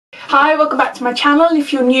Hi, welcome back to my channel.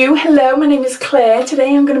 If you're new, hello, my name is Claire.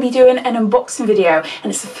 Today I'm going to be doing an unboxing video and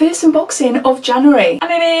it's the first unboxing of January and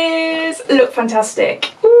it is Look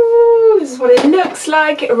Fantastic. Ooh, this is what it looks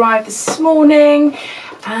like. It arrived this morning.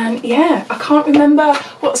 And yeah, I can't remember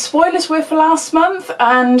what the spoilers were for last month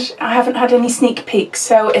and I haven't had any sneak peeks,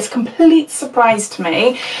 so it's a complete surprise to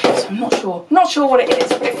me. So I'm not sure what it is,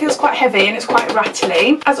 but it feels quite heavy and it's quite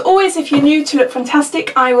rattly. As always, if you're new to Look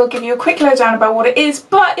Fantastic, I will give you a quick lowdown about what it is,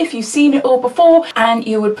 but if you've seen it all before and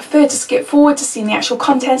you would prefer to skip forward to seeing the actual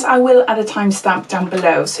contents, I will add a timestamp down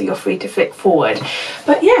below, so you're free to flick forward.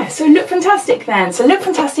 But yeah, so Look Fantastic then. So Look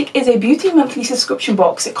Fantastic is a beauty monthly subscription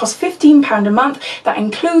box. It costs £15 a month. That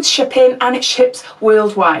includes shipping and it ships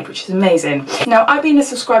worldwide, which is amazing. Now, I've been a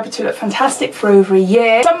subscriber to Look Fantastic for over a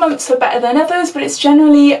year. Some months are better than others, but it's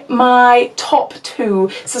generally my top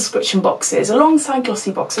two subscription boxes, alongside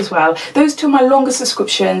Glossy Box as well. Those two are my longest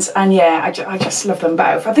subscriptions, and yeah, I just love them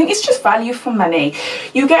both. I think it's just value for money.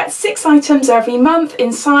 You get 6 items every month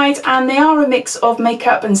inside, and they are a mix of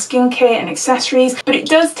makeup and skincare and accessories, but it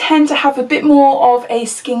does tend to have a bit more of a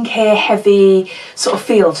skincare heavy sort of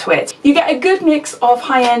feel to it. You get a good mix of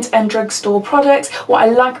high-end and drugstore products. What I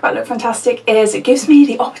like about Look Fantastic is it gives me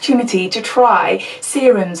the opportunity to try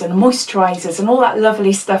serums and moisturisers and all that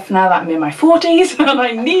lovely stuff now that I'm in my 40s and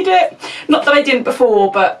I need it. Not that I didn't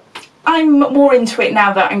before, but I'm more into it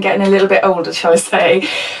now that I'm getting a little bit older, shall I say.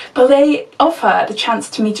 But they offer the chance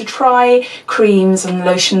to me to try creams and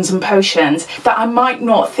lotions and potions that I might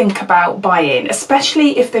not think about buying,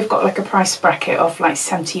 especially if they've got like a price bracket of like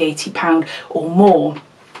 £70–80 or more.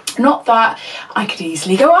 Not that I could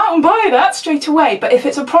easily go out and buy that straight away, but if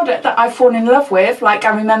it's a product that I've fallen in love with, like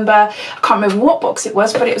I remember, I can't remember what box it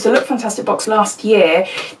was, but it was a Look Fantastic box last year.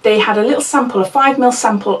 They had a little sample, a 5ml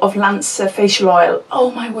sample of Lancer facial oil.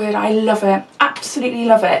 Oh my word, I love it. Absolutely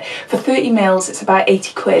love it. For 30ml, it's about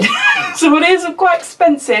 80 quid. So it is quite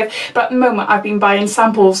expensive, but at the moment I've been buying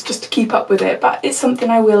samples just to keep up with it, but it's something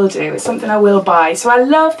I will do. It's something I will buy. So I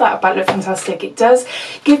love that about Look Fantastic. It does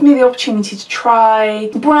give me the opportunity to try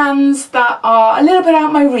brands that are a little bit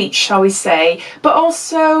out my reach, shall we say, but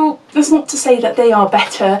also that's not to say that they are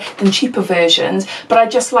better than cheaper versions, but I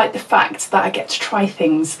just like the fact that I get to try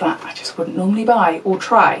things that I just wouldn't normally buy or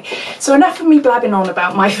try. So enough of me blabbing on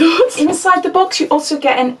about my thoughts. Inside the box you also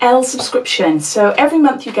get an Elle subscription, so every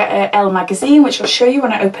month you get an Elle magazine, which I'll show you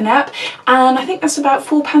when I open up, and I think that's about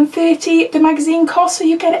 £4.30 the magazine costs, so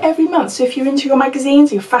you get it every month. So if you're into your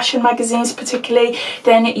magazines, your fashion magazines particularly,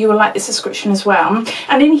 then you will like the subscription as well.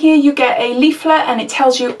 And in here you get a leaflet and it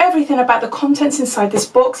tells you everything about the contents inside this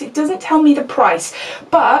box. It doesn't tell me the price,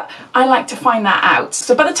 but I like to find that out.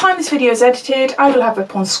 So by the time this video is edited, I will have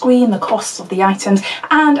up on screen the costs of the items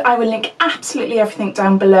and I will link absolutely everything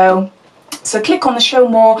down below. So click on the show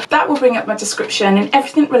more, that will bring up my description and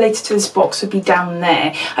everything related to this box will be down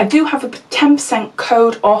there. I do have a 10%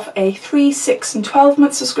 code off a 3, 6 and 12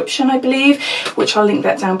 month subscription, I believe, which I'll link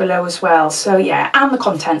that down below as well. So yeah, and the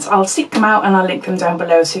contents, I'll seek them out and I'll link them down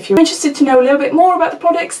below. So if you're interested to know a little bit more about the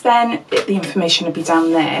products, then the information will be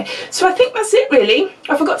down there. So I think that's it really.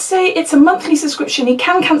 I forgot to say it's a monthly subscription. You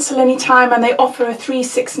can cancel anytime and they offer a 3,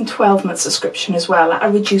 6 and 12 month subscription as well at a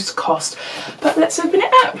reduced cost. But let's open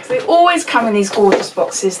it up. They always come in these gorgeous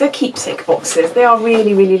boxes. They're keepsake boxes. They are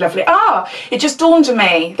really, really lovely. Ah, it just dawned on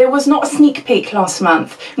me. There was not a sneak peek last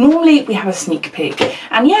month. Normally we have a sneak peek.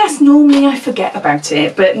 And yes, normally I forget about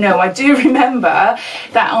it. But no, I do remember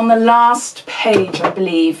that on the last page, I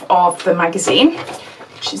believe, of the magazine,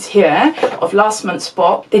 which is here, of last month's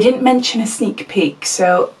box, they didn't mention a sneak peek,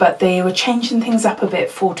 so, but they were changing things up a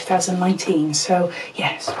bit for 2019, so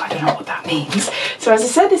yes, I don't know what that means. So as I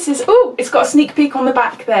said, this is, oh, it's got a sneak peek on the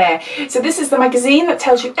back there. So this is the magazine that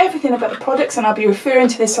tells you everything about the products, and I'll be referring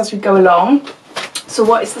to this as we go along. So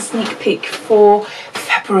what is the sneak peek for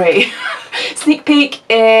February? Sneak peek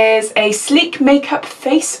is a sleek makeup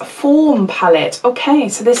face form palette. Okay,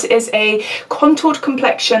 so this is a contoured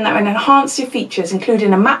complexion that will enhance your features,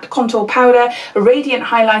 including a matte contour powder, a radiant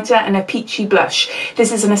highlighter and a peachy blush.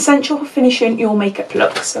 This is an essential for finishing your makeup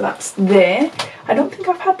look. So that's there. I don't think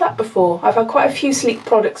I've had that before. I've had quite a few sleek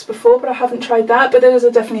products before, but I haven't tried that. But those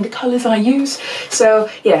are definitely the colours I use. So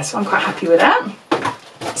yeah, so I'm quite happy with that.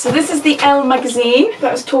 So this is the Elle magazine that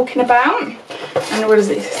I was talking about. And what does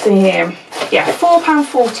it say here? Yeah,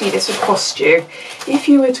 £4.40 this would cost you if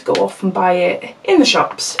you were to go off and buy it in the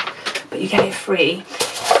shops, but you get it free.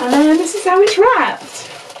 And then this is how it's wrapped.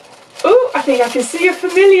 Oh, I think I can see a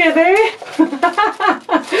familiar there.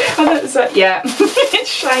 Yeah, it's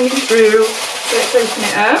shining through. So let's open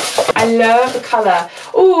it up. I love the colour.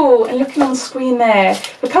 Oh, and looking on the screen there,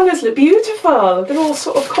 the colours look beautiful. They're all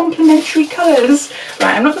sort of complementary colours.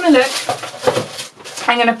 Right, I'm not going to look.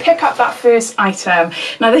 I'm going to pick up that first item.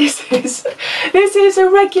 Now this is a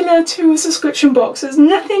regular 2 subscription box. There's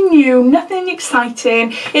nothing new, nothing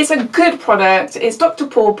exciting. It's a good product. It's Dr.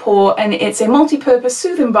 Pawpaw, and it's a multi-purpose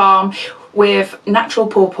soothing balm with natural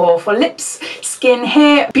pawpaw for lips, skin,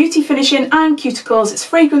 hair, beauty finishing and cuticles. It's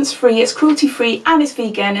fragrance free, it's cruelty free, and it's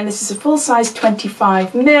vegan, and this is a full size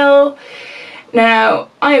 25ml. Now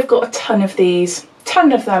I have got a ton of these.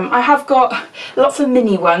 Ton of them. I have got lots of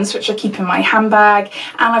mini ones which I keep in my handbag,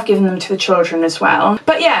 and I've given them to the children as well.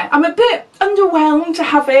 But yeah, I'm a bit underwhelmed to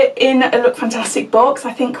have it in a Look Fantastic box.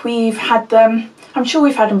 I think we've had them, I'm sure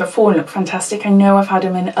we've had them before in Look Fantastic. I know I've had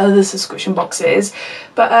them in other subscription boxes,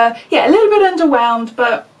 but yeah, a little bit underwhelmed.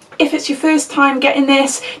 But if it's your first time getting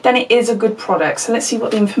this, then it is a good product. So let's see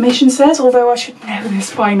what the information says, although I should know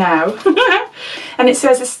this by now. And it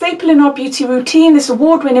says, a staple in our beauty routine, this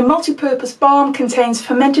award-winning multi-purpose balm contains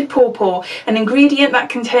fermented pawpaw, an ingredient that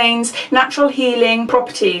contains natural healing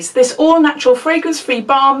properties. This all-natural fragrance-free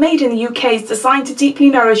balm made in the UK is designed to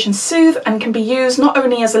deeply nourish and soothe, and can be used not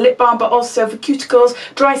only as a lip balm but also for cuticles,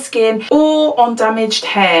 dry skin, or on damaged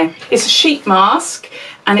hair. It's a sheet mask,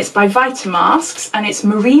 and it's by Vitamasks, and it's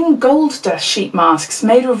marine gold dust sheet masks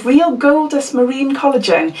made of real gold dust marine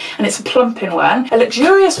collagen, and it's a plumping one. A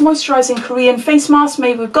luxurious moisturising Korean face mask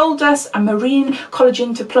made with gold dust and marine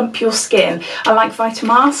collagen to plump your skin. I like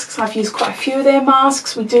Vitamasks. I've used quite a few of their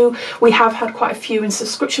masks. We have had quite a few in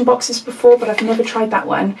subscription boxes before, but I've never tried that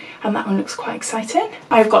one, and that one looks quite exciting.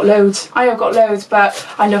 I have got loads, but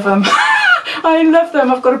I love them. I love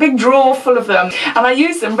them. I've got a big drawer full of them, and I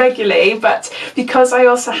use them regularly, but because I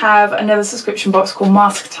also have another subscription box called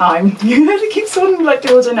Mask Time, it keeps on like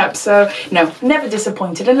building up. So no, never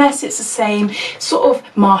disappointed, unless it's the same sort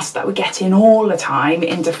of mask that we're getting all the time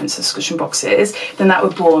in different subscription boxes, then that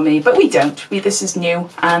would bore me. But we don't. This is new,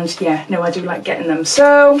 and yeah, no, I do like getting them.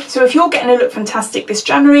 So if you're getting a Look Fantastic this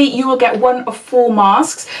January, you will get one of 4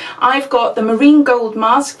 masks. I've got the marine gold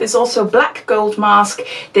mask. There's also black gold mask.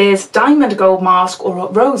 There's diamond gold mask, or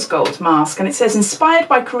rose gold mask, and it says, inspired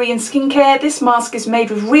by Korean skincare, this mask is made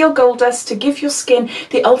with real gold dust to give your skin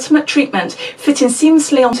the ultimate treatment, fitting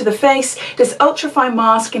seamlessly onto the face. This ultra-fine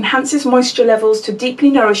mask enhances moisture levels to deeply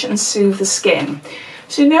nourish and soothe the skin.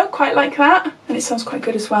 So, you know, quite like that, and it sounds quite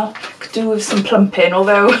good as well. Could do with some plumping,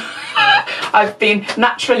 although I've been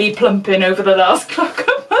naturally plumping over the last couple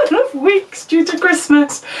of weeks due to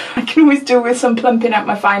Christmas. I can always do with some plumping out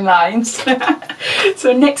my fine lines.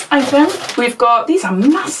 So next item, we've got, these are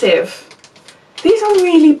massive. These are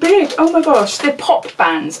really big. Oh my gosh, they're pop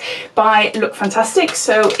bands by Look Fantastic.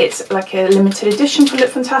 So it's like a limited edition for Look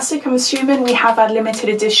Fantastic. I'm assuming we have had limited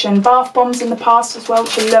edition bath bombs in the past as well,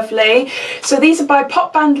 which are lovely. So these are by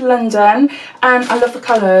Pop Band London, and I love the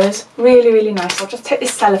colours. Really, really nice. I'll just take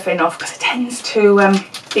this cellophane off because it tends to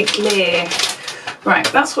be clear. Right,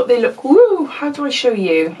 that's what they look, woo, how do I show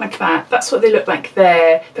you? Like that. That's what they look like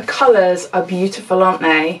there. The colours are beautiful, aren't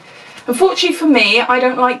they? Unfortunately for me, I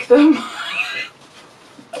don't like them.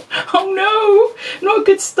 Oh no, not a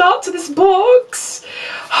good start to this box.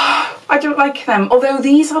 I don't like them, although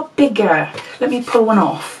these are bigger. Let me pull one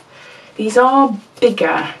off. These are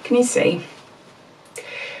bigger, can you see?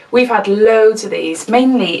 We've had loads of these,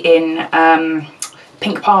 mainly in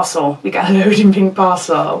pink parcel. We get a load in pink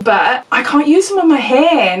parcel, but I can't use them on my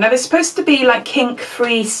hair. Now they're supposed to be like kink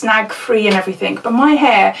free, snag free and everything, but my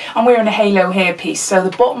hair, I'm wearing a halo hairpiece, so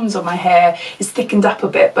the bottoms of my hair is thickened up a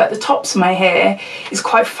bit, but the tops of my hair is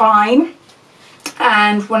quite fine.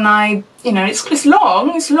 And when I, you know, it's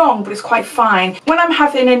long, but it's quite fine. When I'm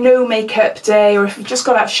having a no makeup day, or if I've just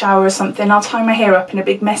got out of the shower or something, I'll tie my hair up in a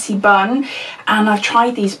big messy bun. And I've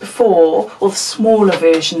tried these before, or the smaller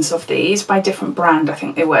versions of these by a different brand, I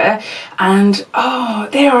think they were. And oh,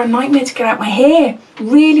 they are a nightmare to get out my hair.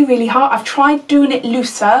 Really, really hard. I've tried doing it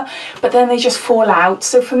looser, but then they just fall out.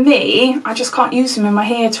 So for me, I just can't use them in my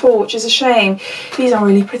hair at all, which is a shame. These are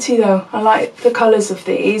really pretty though. I like the colours of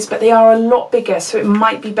these, but they are a lot bigger, so it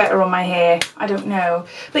might be better on my hair. I don't know.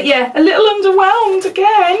 But yeah, a little underwhelmed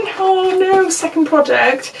again. Oh no, second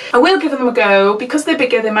product. I will give them a go. Because they're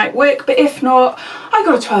bigger, they might work, but if not, I've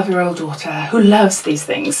got a 12-year-old daughter who loves these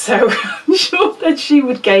things, so I'm sure that she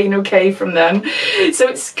would gain okay from them. So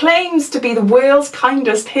it claims to be the world's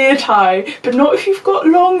kindest hair tie, but not if you've got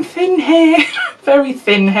long, thin hair. Very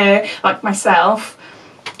thin hair, like myself.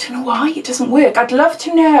 don't know why it doesn't work. I'd love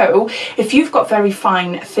to know if you've got very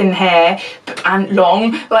fine, thin hair and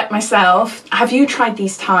long, like myself. Have you tried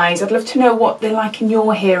these ties? I'd love to know what they're like in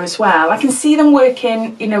your hair as well. I can see them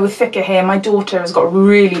working, you know, with thicker hair. My daughter has got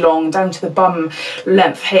really long, down to the bum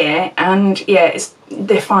length hair, and yeah,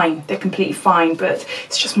 they're fine, they're completely fine, but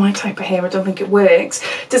it's just my type of hair. I don't think it works.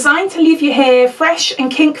 Designed to leave your hair fresh and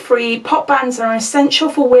kink free, pop bands are essential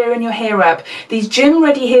for wearing your hair up. These gym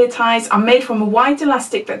ready hair ties are made from a wide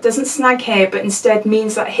elastic that doesn't snag hair, but instead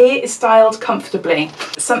means that hair is styled comfortably.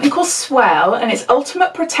 Something called Swell, and it's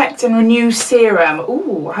Ultimate Protect and Renew Serum.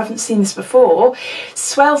 Ooh, I haven't seen this before.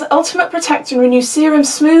 Swell's Ultimate Protect and Renew Serum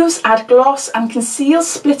smooths, add gloss and conceals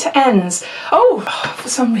splitter ends. Oh, for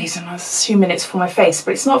some reason I was assuming it's for my face,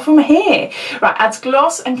 but it's not for my hair. Right, adds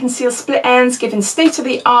gloss and conceals split ends, giving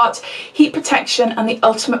state-of-the-art heat protection and the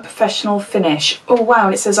ultimate professional finish. Oh wow,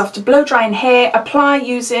 and it says after blow drying hair, apply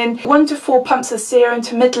using 1 to 4 pumps of serum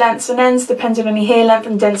to mid-lengths and ends depending on your hair length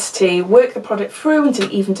and density. Work the product through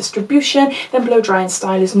until even distribution, then blow dry and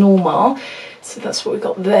style as normal. So that's what we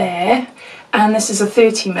got there. And this is a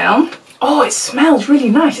 30ml. Oh, it smells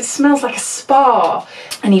really nice. It smells like a spa.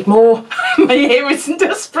 I need more. My hair is in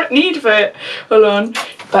desperate need of it. Hold on.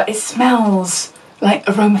 But it smells like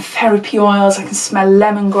aromatherapy oils. I can smell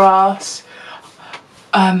lemongrass.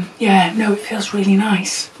 Yeah, no, it feels really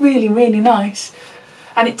nice. Really, really nice.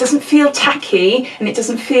 And it doesn't feel tacky, and it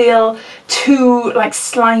doesn't feel too like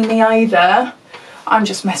slimy either. I'm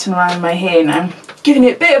just messing around with my hair now. Giving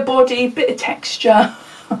it a bit of body, bit of texture.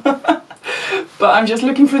 But I'm just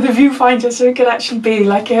looking for the viewfinder so it could actually be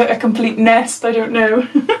like a complete nest, I don't know.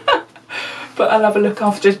 But I'll have a look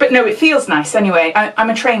afterwards. But no, it feels nice anyway. I'm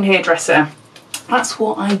a trained hairdresser. That's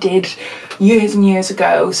what I did years and years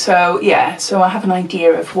ago. So yeah, so I have an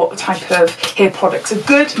idea of what type of hair products are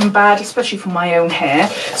good and bad, especially for my own hair.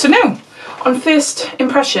 So no, on first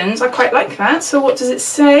impressions, I quite like that. So what does it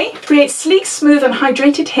say? Create sleek, smooth and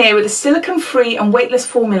hydrated hair with a silicone-free and weightless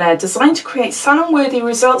formula designed to create salon-worthy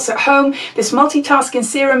results at home. This multitasking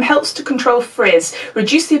serum helps to control frizz,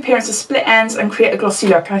 reduce the appearance of split ends and create a glossy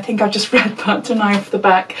look. I think I just read that, didn't I, off the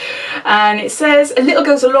back? And it says, a little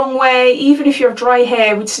goes a long way. Even if you have dry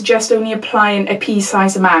hair, would suggest only applying a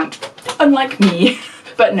pea-size amount. Unlike me.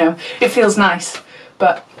 But no, it feels nice.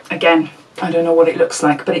 But again, I don't know what it looks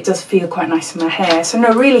like, but it does feel quite nice in my hair. So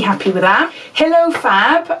no, really happy with that. Hello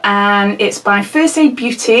Fab, and it's by First Aid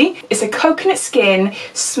Beauty. It's a coconut skin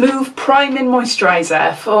smooth priming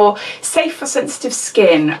moisturiser for safe for sensitive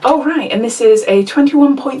skin. Oh right, and this is a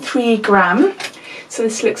 21.3 gram. So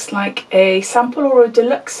this looks like a sample or a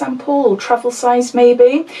deluxe sample or travel size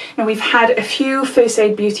maybe. Now we've had a few First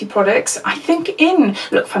Aid Beauty products, I think in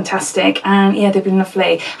Look Fantastic, and yeah, they've been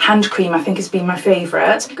lovely. Hand cream I think has been my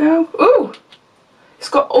favourite. Go. Ooh, it's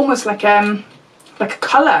got almost like a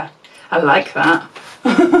colour. I like that.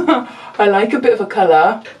 I like a bit of a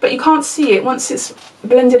colour, but you can't see it once it's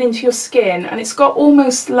blended into your skin, and it's got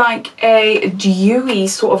almost like a dewy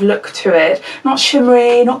sort of look to it. Not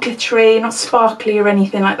shimmery, not glittery, not sparkly or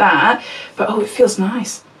anything like that, but oh, it feels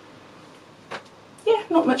nice. Yeah,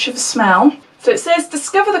 not much of a smell. So it says,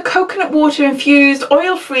 discover the coconut water infused,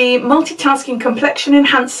 oil-free, multitasking complexion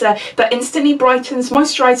enhancer that instantly brightens,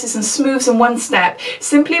 moisturises and smooths in one step.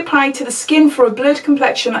 Simply applied to the skin for a blurred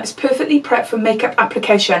complexion that is perfectly prepped for makeup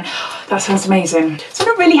application. That sounds amazing. So I'm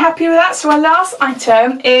not really happy with that. So our last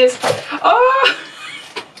item is, oh,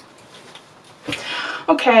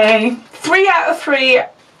 okay, 3 out of 3.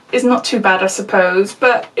 Is not too bad, I suppose,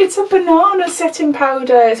 but it's a banana setting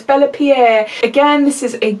powder. It's Bella Pierre. Again, this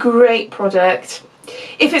is a great product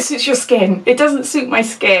if it suits your skin. It doesn't suit my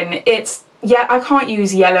skin. It's, yeah, I can't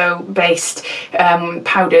use yellow based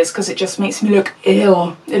powders because it just makes me look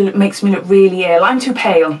ill. It makes me look really ill. I'm too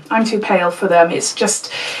pale for them. It's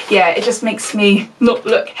just, yeah, it just makes me not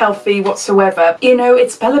look healthy whatsoever. You know,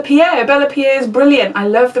 it's Bella Pierre. Bella Pierre is brilliant. I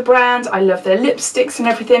love the brand. I love their lipsticks and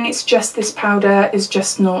everything. It's just this powder is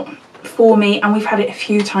just not for me, and we've had it a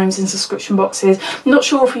few times in subscription boxes. I'm not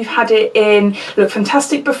sure if we've had it in Look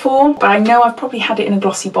Fantastic before, but I know I've probably had it in a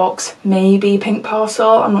glossy box, maybe pink parcel,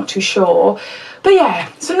 I'm not too sure. But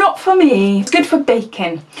yeah, so not for me. It's good for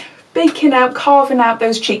baking out, carving out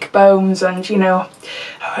those cheekbones and, you know,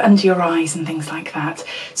 under your eyes and things like that.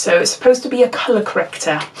 So it's supposed to be a colour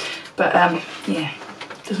corrector, but yeah,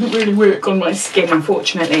 doesn't really work on my skin,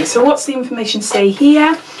 unfortunately. So what's the information say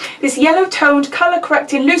here? This yellow toned colour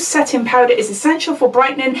correcting loose setting powder is essential for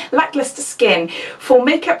brightening lackluster skin. For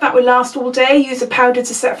makeup that will last all day, use a powder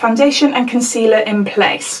to set foundation and concealer in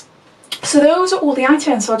place. So those are all the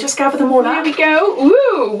items, so I'll just gather them all up. Here we go.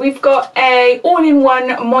 Ooh, we've got a all-in-one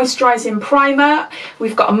moisturising primer,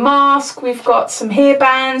 we've got a mask, we've got some hair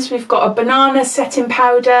bands, we've got a banana setting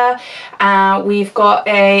powder, we've got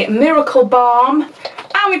a miracle balm,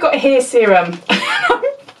 and we've got a hair serum.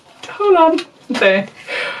 Hold on.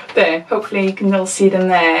 There, hopefully you can all see them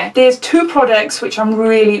there. There's two products which I'm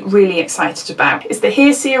really excited about. It's the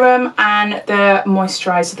hair serum and the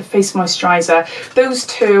moisturiser, the face moisturiser. Those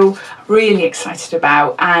two really excited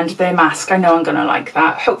about, and their mask, I know I'm gonna like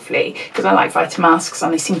that, hopefully, because I like Vitamasks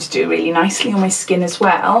and they seem to do really nicely on my skin as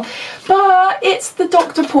well. But it's the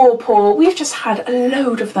Dr. Paw. We've just had a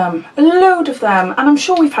load of them, and I'm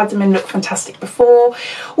sure we've had them in Look Fantastic before.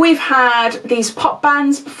 We've had these pop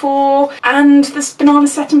bands before, and this banana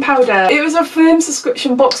setting powder. It was a firm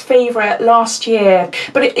subscription box favourite last year,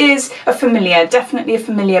 but it is a familiar, definitely a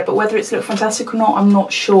familiar, but whether it's Look Fantastic or not, I'm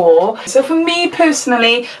not sure. So for me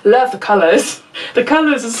personally, love the colours. The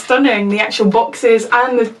colours are stunning, the actual boxes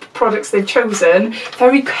and the products they've chosen,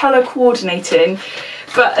 very colour coordinating,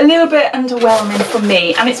 but a little bit underwhelming for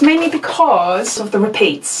me, and it's mainly because of the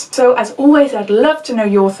repeats. So as always, I'd love to know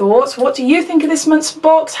your thoughts. What do you think of this month's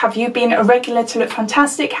box? Have you been a regular to Look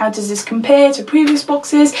Fantastic? How does this compare to previous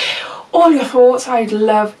boxes? All your thoughts, I'd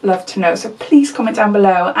love to know, so please comment down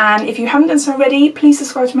below, and if you haven't done so already, please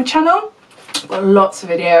subscribe to my channel. I've got lots of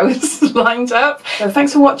videos lined up. So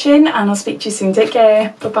thanks for watching, and I'll speak to you soon. Take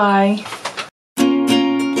care. Bye bye.